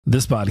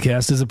This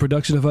podcast is a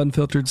production of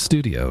Unfiltered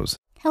Studios.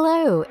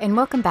 Hello, and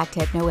welcome back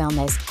to Hypno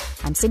Wellness.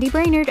 I'm Cindy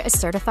Brainerd, a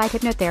certified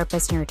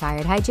hypnotherapist and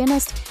retired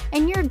hygienist,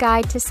 and your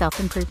guide to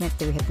self-improvement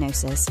through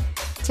hypnosis.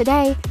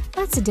 Today,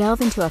 let's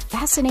delve into a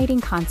fascinating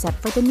concept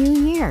for the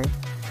new year,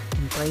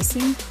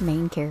 embracing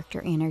main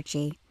character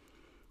energy.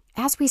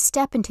 As we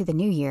step into the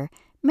new year,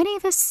 many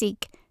of us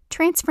seek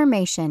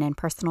transformation and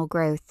personal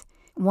growth.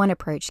 One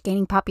approach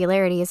gaining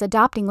popularity is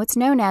adopting what's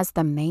known as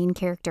the main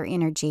character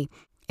energy.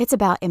 It's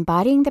about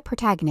embodying the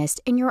protagonist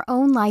in your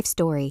own life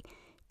story,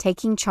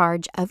 taking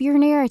charge of your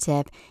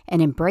narrative,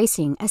 and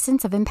embracing a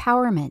sense of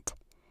empowerment.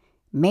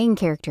 Main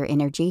character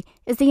energy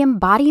is the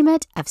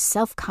embodiment of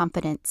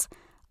self-confidence,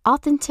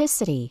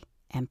 authenticity,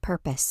 and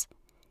purpose.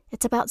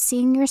 It's about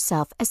seeing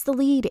yourself as the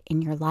lead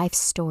in your life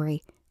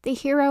story, the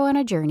hero on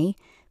a journey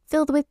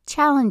filled with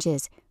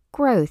challenges,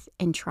 growth,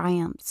 and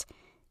triumphs.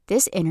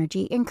 This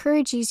energy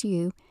encourages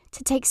you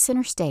to take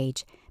center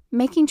stage,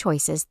 making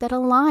choices that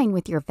align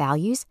with your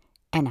values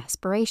and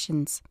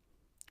aspirations.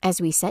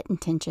 As we set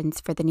intentions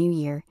for the new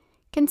year,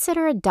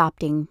 consider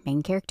adopting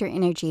main character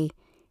energy.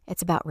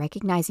 It's about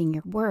recognizing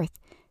your worth,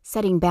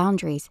 setting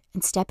boundaries,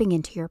 and stepping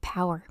into your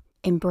power.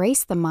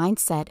 Embrace the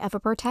mindset of a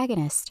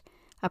protagonist,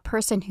 a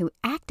person who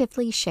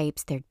actively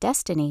shapes their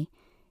destiny,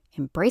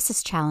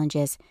 embraces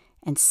challenges,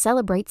 and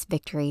celebrates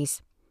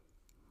victories.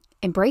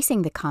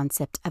 Embracing the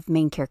concept of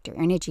main character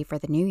energy for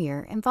the new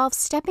year involves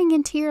stepping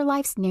into your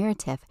life's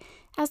narrative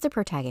as the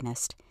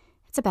protagonist.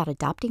 It's about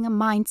adopting a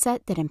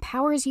mindset that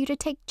empowers you to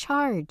take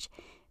charge,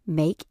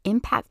 make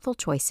impactful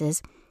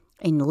choices,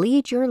 and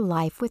lead your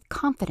life with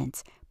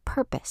confidence,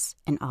 purpose,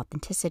 and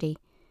authenticity.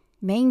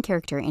 Main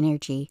character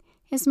energy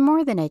is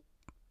more than a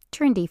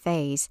trendy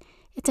phase.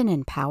 It's an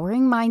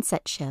empowering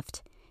mindset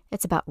shift.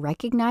 It's about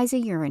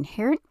recognizing your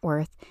inherent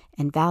worth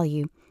and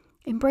value,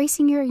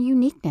 embracing your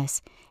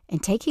uniqueness,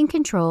 and taking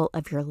control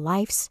of your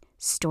life's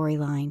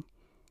storyline.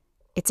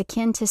 It's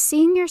akin to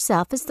seeing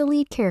yourself as the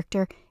lead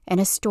character in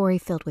a story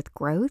filled with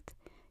growth,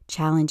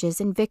 challenges,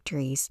 and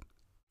victories.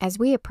 As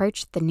we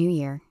approach the new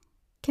year,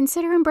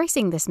 consider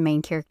embracing this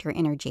main character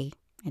energy.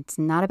 It's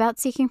not about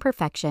seeking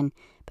perfection,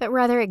 but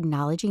rather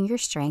acknowledging your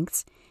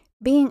strengths,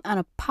 being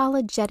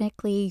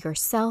unapologetically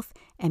yourself,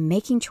 and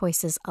making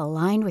choices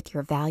aligned with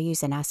your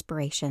values and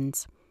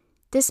aspirations.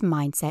 This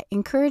mindset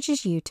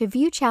encourages you to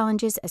view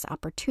challenges as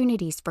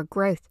opportunities for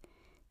growth,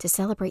 to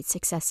celebrate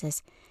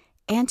successes,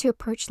 and to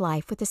approach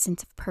life with a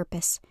sense of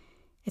purpose.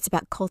 It's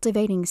about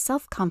cultivating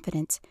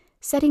self-confidence,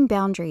 setting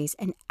boundaries,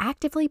 and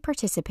actively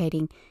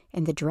participating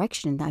in the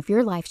direction of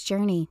your life's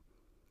journey.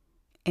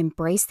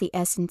 Embrace the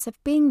essence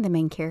of being the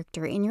main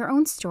character in your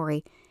own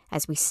story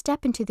as we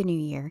step into the new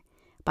year.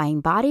 By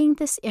embodying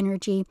this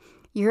energy,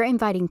 you're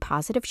inviting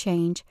positive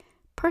change,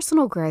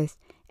 personal growth,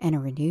 and a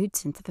renewed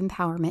sense of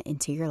empowerment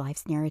into your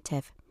life's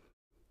narrative.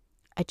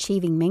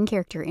 Achieving main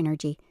character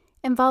energy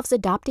involves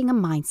adopting a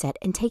mindset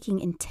and taking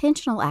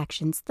intentional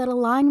actions that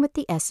align with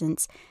the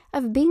essence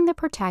of being the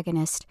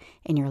protagonist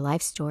in your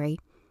life story.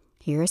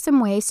 Here are some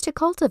ways to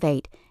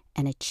cultivate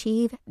and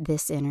achieve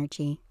this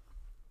energy.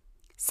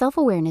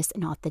 Self-awareness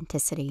and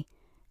authenticity.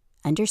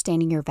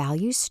 Understanding your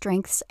values,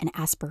 strengths, and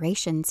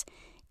aspirations.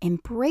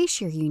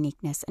 Embrace your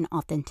uniqueness and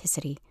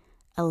authenticity,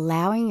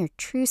 allowing your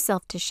true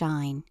self to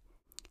shine.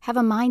 Have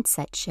a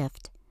mindset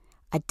shift.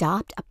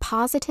 Adopt a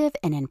positive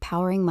and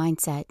empowering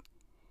mindset.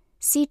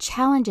 See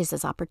challenges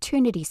as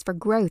opportunities for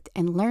growth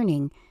and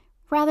learning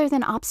rather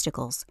than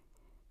obstacles.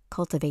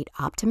 Cultivate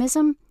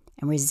optimism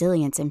and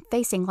resilience in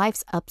facing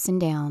life's ups and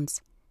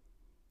downs.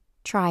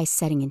 Try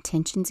setting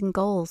intentions and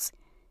goals.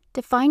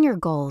 Define your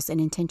goals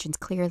and intentions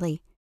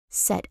clearly.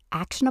 Set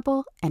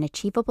actionable and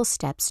achievable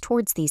steps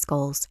towards these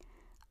goals,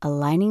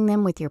 aligning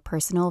them with your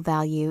personal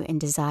value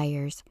and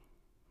desires.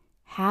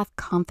 Have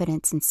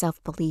confidence and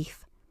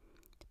self-belief.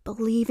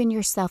 Believe in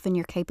yourself and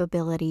your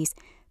capabilities.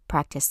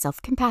 Practice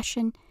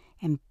self-compassion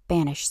and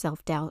banish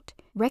self-doubt.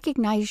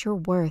 Recognize your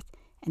worth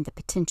and the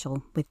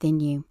potential within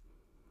you.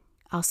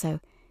 Also,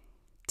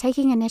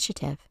 taking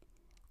initiative.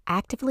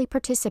 Actively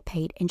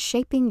participate in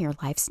shaping your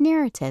life's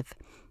narrative.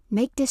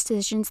 Make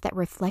decisions that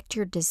reflect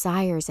your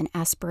desires and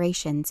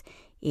aspirations,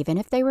 even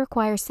if they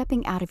require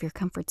stepping out of your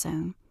comfort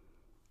zone.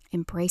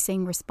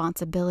 Embracing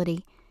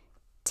responsibility.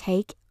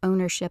 Take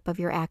ownership of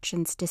your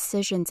actions,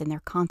 decisions, and their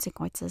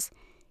consequences.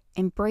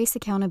 Embrace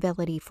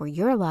accountability for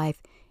your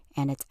life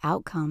and its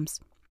outcomes.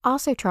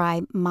 Also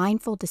try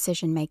mindful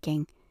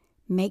decision-making.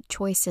 Make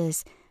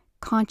choices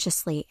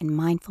consciously and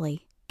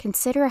mindfully.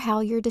 Consider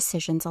how your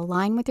decisions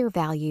align with your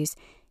values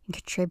and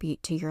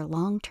contribute to your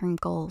long-term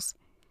goals.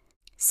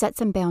 Set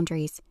some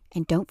boundaries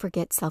and don't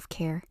forget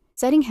self-care.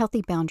 Setting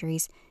healthy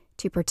boundaries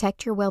to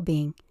protect your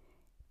well-being.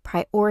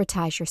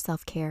 Prioritize your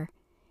self-care,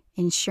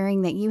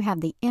 ensuring that you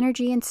have the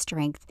energy and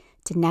strength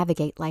to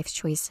navigate life's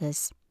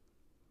choices.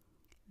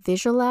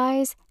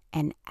 Visualize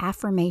and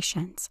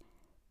affirmations.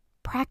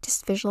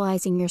 Practice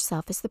visualizing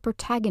yourself as the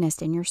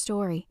protagonist in your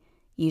story.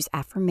 Use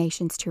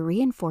affirmations to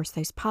reinforce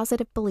those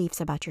positive beliefs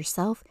about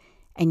yourself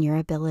and your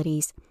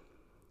abilities.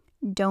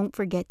 Don't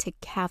forget to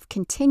have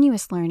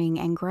continuous learning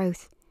and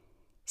growth.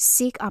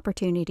 Seek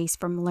opportunities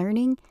from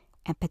learning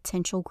and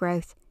potential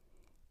growth.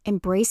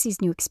 Embrace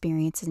these new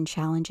experiences and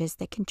challenges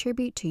that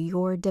contribute to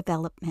your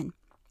development.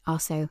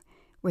 Also,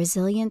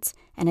 resilience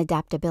and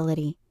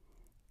adaptability.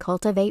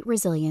 Cultivate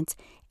resilience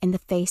in the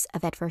face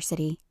of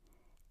adversity.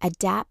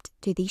 Adapt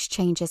to these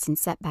changes and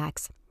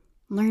setbacks.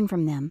 Learn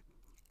from them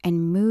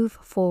and move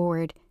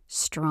forward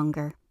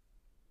stronger.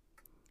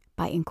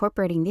 By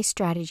incorporating these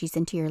strategies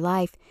into your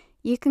life,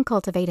 you can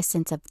cultivate a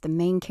sense of the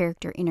main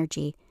character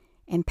energy,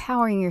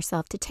 empowering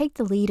yourself to take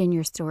the lead in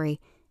your story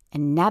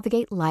and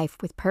navigate life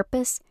with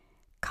purpose,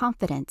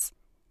 confidence,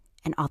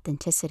 and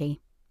authenticity.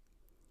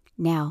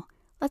 Now,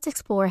 let's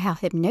explore how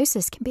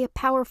hypnosis can be a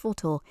powerful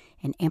tool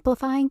in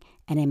amplifying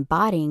and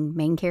embodying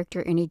main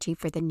character energy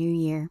for the new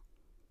year.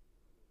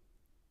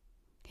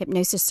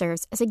 Hypnosis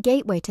serves as a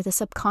gateway to the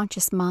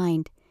subconscious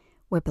mind,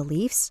 where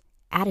beliefs,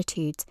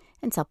 attitudes,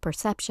 and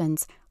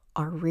self-perceptions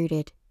are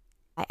rooted.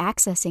 By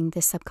accessing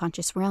this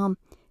subconscious realm,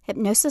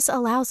 hypnosis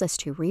allows us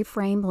to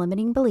reframe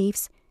limiting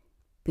beliefs,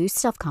 boost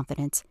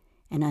self-confidence,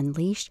 and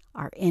unleash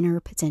our inner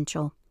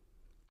potential.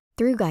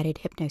 Through guided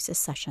hypnosis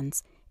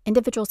sessions,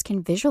 individuals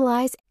can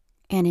visualize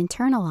and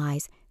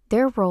internalize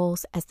their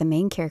roles as the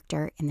main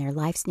character in their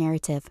life's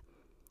narrative.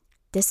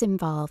 This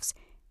involves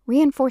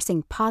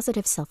reinforcing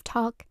positive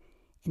self-talk,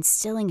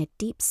 instilling a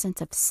deep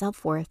sense of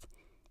self-worth,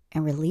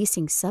 and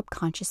releasing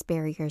subconscious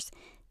barriers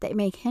that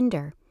may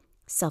hinder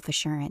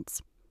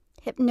self-assurance.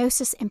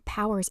 Hypnosis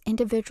empowers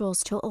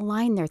individuals to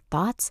align their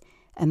thoughts,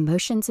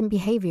 emotions, and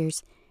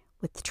behaviors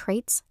with the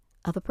traits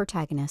of a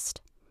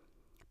protagonist.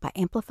 By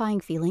amplifying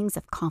feelings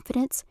of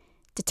confidence,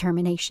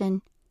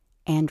 determination,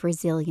 and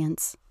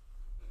resilience.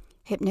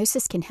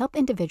 Hypnosis can help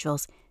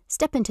individuals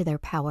step into their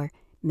power,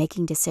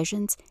 making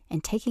decisions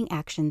and taking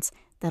actions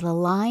that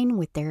align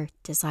with their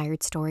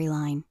desired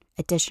storyline.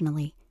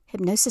 Additionally,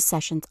 hypnosis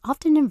sessions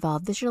often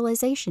involve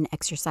visualization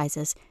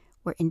exercises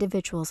where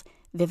individuals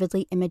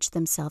vividly image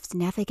themselves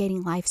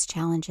navigating life's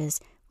challenges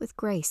with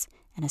grace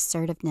and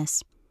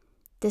assertiveness.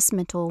 This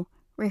mental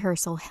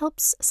rehearsal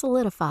helps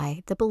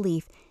solidify the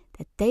belief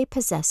that they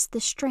possess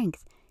the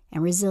strength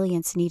and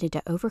resilience needed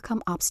to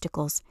overcome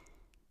obstacles,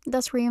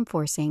 thus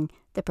reinforcing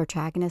the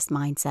protagonist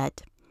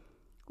mindset.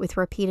 With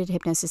repeated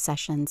hypnosis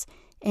sessions,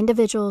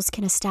 individuals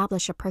can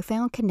establish a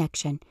profound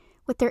connection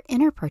with their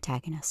inner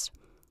protagonist,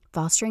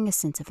 fostering a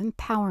sense of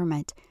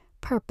empowerment,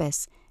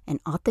 purpose, and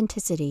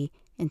authenticity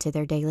into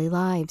their daily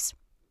lives.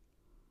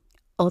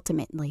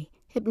 Ultimately,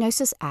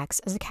 hypnosis acts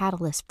as a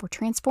catalyst for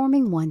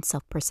transforming one's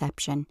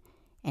self-perception,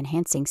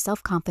 enhancing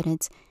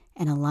self-confidence,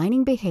 and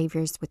aligning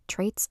behaviors with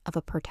traits of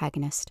a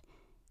protagonist.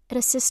 It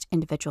assists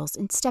individuals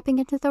in stepping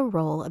into the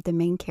role of the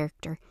main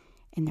character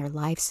in their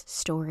life's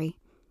story,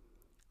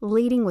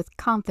 leading with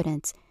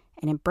confidence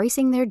and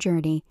embracing their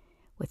journey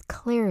with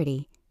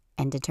clarity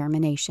and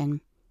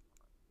determination.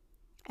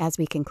 As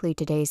we conclude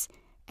today's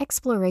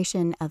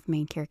exploration of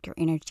main character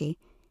energy,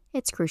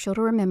 it's crucial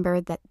to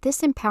remember that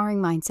this empowering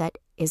mindset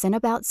isn't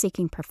about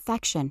seeking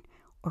perfection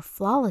or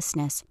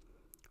flawlessness.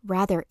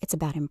 Rather, it's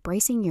about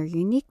embracing your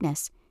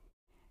uniqueness,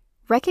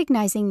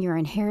 recognizing your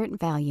inherent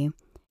value,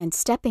 and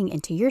stepping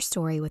into your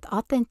story with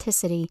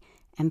authenticity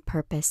and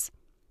purpose.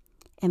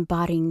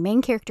 Embodying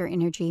main character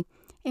energy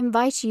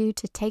invites you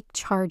to take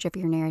charge of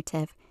your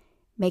narrative,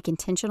 make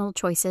intentional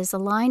choices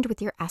aligned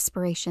with your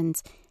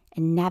aspirations,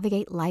 and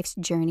navigate life's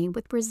journey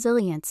with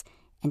resilience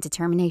and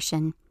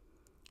determination.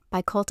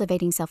 By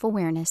cultivating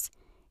self-awareness,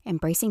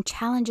 embracing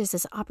challenges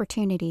as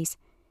opportunities,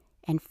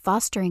 and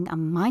fostering a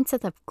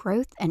mindset of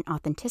growth and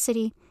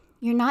authenticity,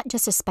 you're not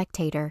just a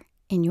spectator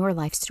in your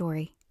life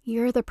story.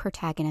 You're the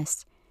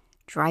protagonist,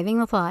 driving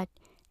the plot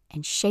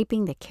and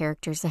shaping the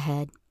characters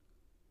ahead.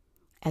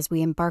 As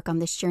we embark on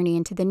this journey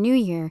into the new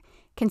year,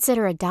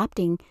 consider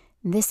adopting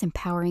this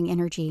empowering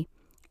energy.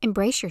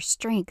 Embrace your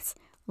strengths,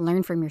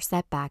 learn from your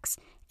setbacks,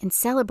 and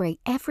celebrate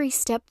every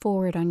step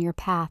forward on your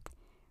path.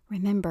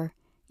 Remember,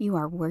 you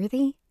are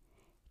worthy,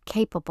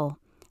 capable,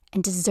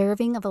 and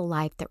deserving of a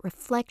life that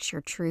reflects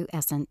your true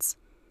essence.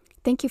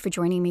 Thank you for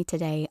joining me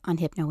today on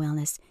Hypno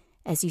Wellness.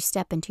 As you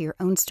step into your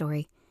own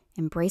story,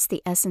 embrace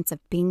the essence of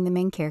being the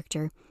main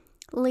character,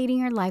 leading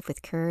your life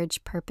with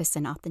courage, purpose,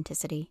 and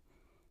authenticity.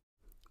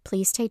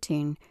 Please stay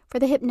tuned for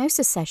the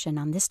hypnosis session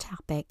on this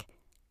topic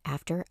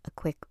after a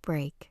quick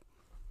break.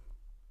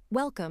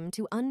 Welcome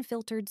to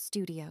Unfiltered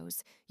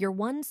Studios, your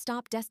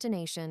one-stop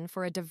destination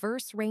for a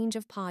diverse range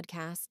of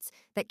podcasts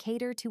that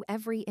cater to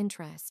every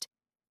interest.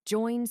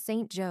 Join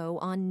St. Joe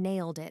on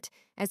Nailed It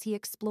as he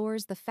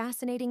explores the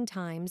fascinating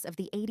times of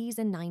the 80s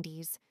and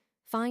 90s.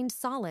 Find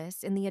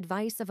solace in the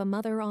advice of a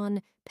mother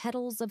on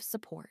Petals of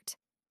Support.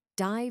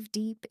 Dive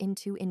deep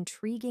into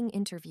intriguing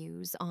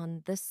interviews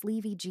on The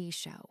Sleevy G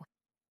Show.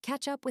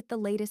 Catch up with the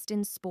latest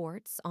in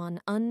sports on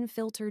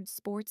Unfiltered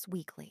Sports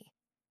Weekly.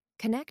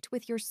 Connect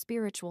with your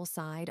spiritual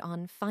side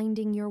on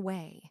Finding Your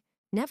Way.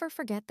 Never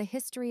forget the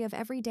history of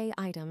everyday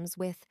items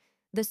with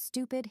The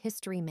Stupid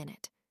History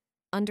Minute.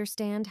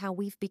 Understand how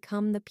we've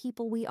become the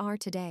people we are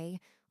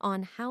today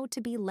on How to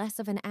Be Less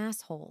of an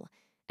Asshole,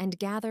 and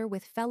gather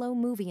with fellow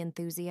movie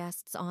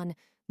enthusiasts on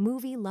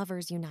Movie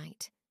Lovers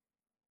Unite.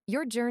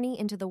 Your journey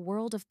into the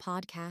world of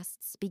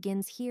podcasts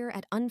begins here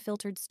at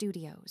Unfiltered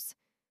Studios.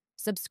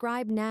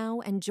 Subscribe now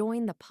and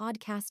join the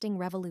podcasting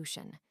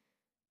revolution.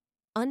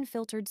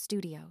 Unfiltered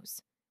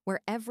Studios,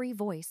 where every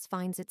voice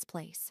finds its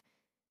place.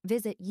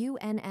 Visit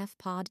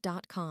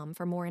unfpod.com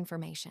for more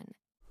information.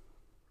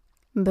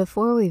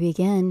 Before we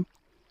begin,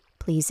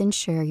 please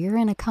ensure you're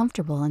in a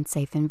comfortable and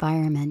safe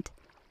environment,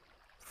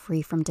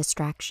 free from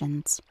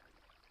distractions.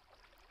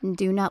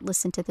 Do not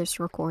listen to this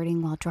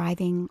recording while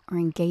driving or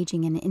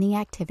engaging in any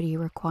activity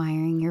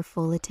requiring your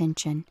full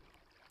attention.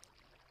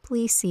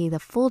 Please see the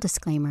full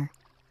disclaimer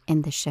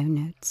in the show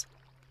notes.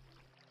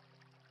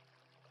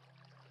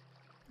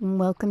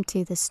 Welcome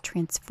to this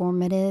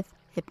transformative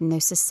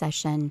hypnosis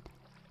session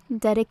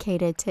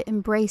dedicated to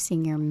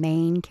embracing your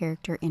main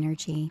character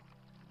energy.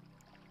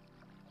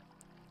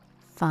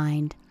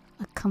 Find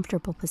a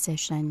comfortable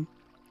position,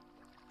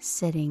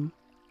 sitting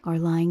or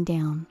lying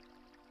down,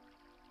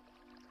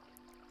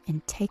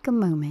 and take a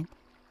moment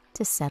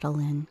to settle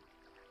in.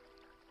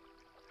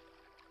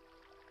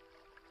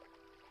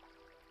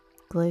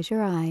 Close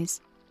your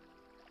eyes.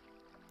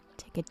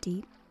 Take a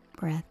deep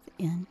breath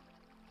in.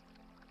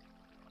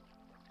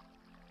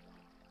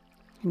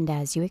 And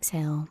as you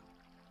exhale,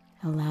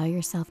 allow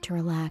yourself to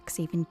relax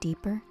even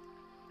deeper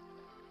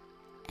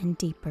and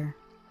deeper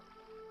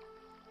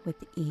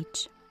with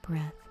each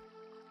breath.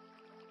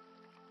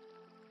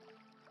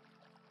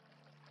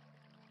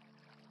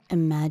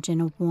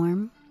 Imagine a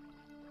warm,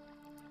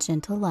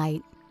 gentle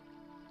light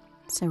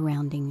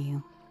surrounding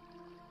you,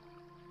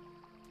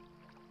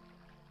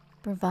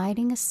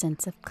 providing a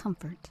sense of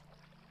comfort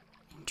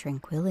and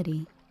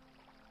tranquility.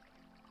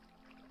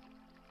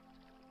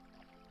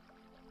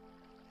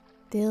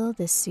 Feel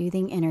the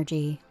soothing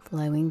energy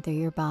flowing through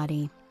your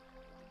body,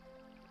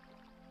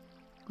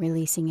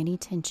 releasing any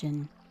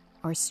tension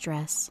or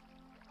stress.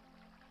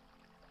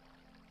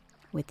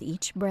 With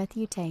each breath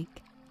you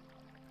take,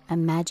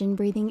 imagine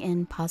breathing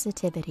in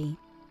positivity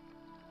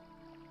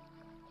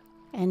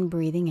and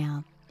breathing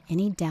out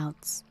any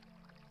doubts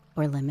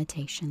or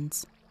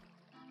limitations.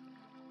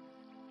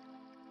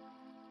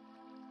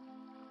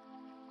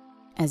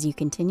 As you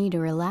continue to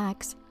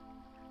relax,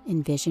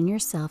 envision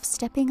yourself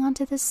stepping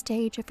onto the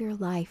stage of your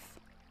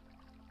life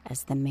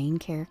as the main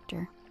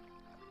character,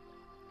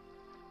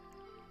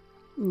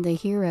 the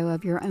hero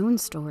of your own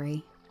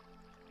story.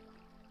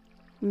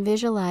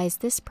 Visualize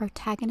this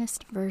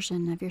protagonist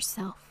version of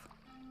yourself,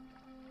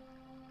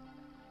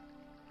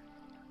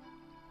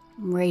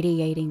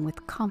 radiating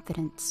with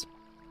confidence,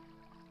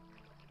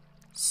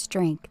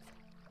 strength,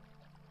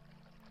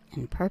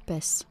 and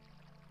purpose.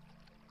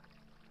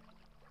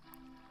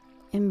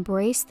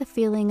 Embrace the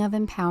feeling of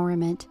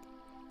empowerment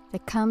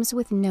that comes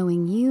with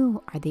knowing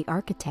you are the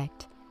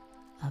architect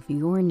of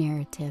your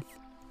narrative.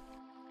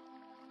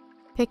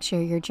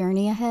 Picture your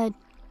journey ahead,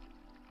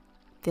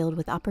 filled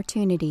with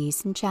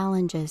opportunities and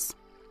challenges.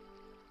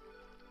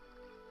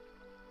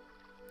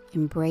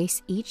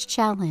 Embrace each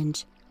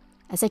challenge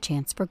as a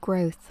chance for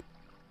growth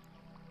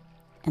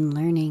and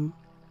learning.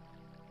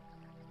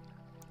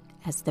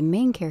 As the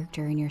main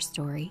character in your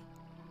story,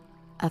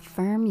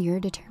 affirm your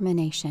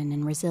determination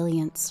and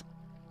resilience.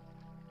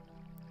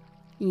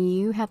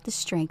 You have the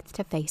strength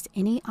to face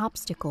any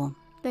obstacle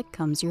that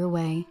comes your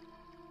way.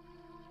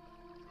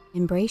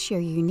 Embrace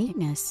your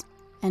uniqueness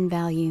and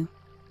value.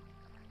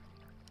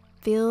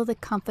 Feel the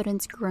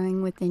confidence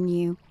growing within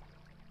you,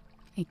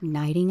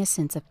 igniting a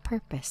sense of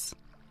purpose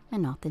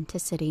and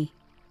authenticity.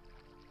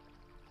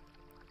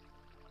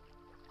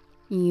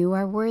 You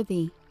are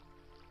worthy,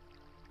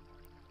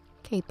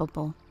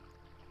 capable,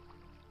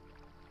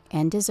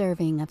 and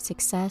deserving of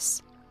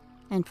success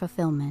and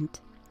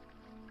fulfillment.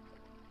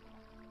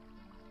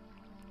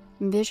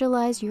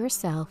 Visualize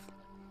yourself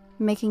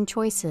making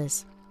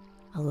choices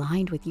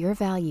aligned with your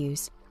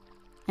values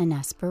and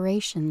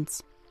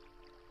aspirations.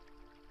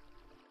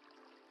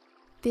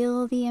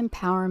 Feel the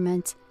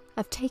empowerment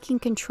of taking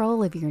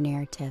control of your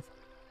narrative,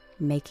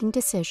 making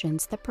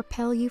decisions that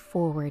propel you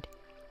forward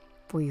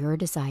for your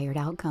desired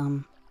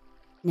outcome.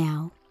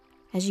 Now,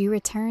 as you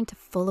return to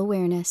full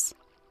awareness,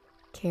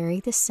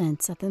 carry the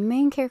sense of the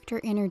main character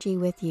energy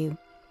with you,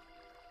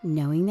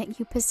 knowing that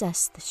you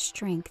possess the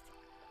strength,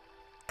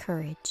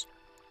 courage,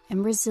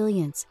 and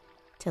resilience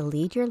to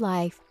lead your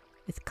life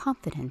with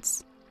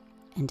confidence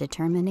and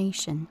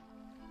determination.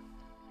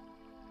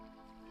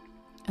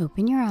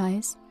 Open your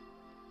eyes,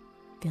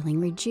 feeling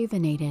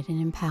rejuvenated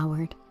and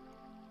empowered,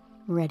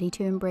 ready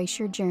to embrace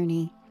your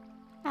journey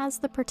as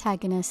the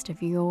protagonist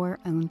of your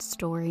own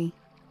story.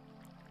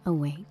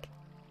 Awake,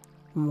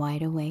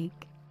 wide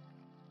awake,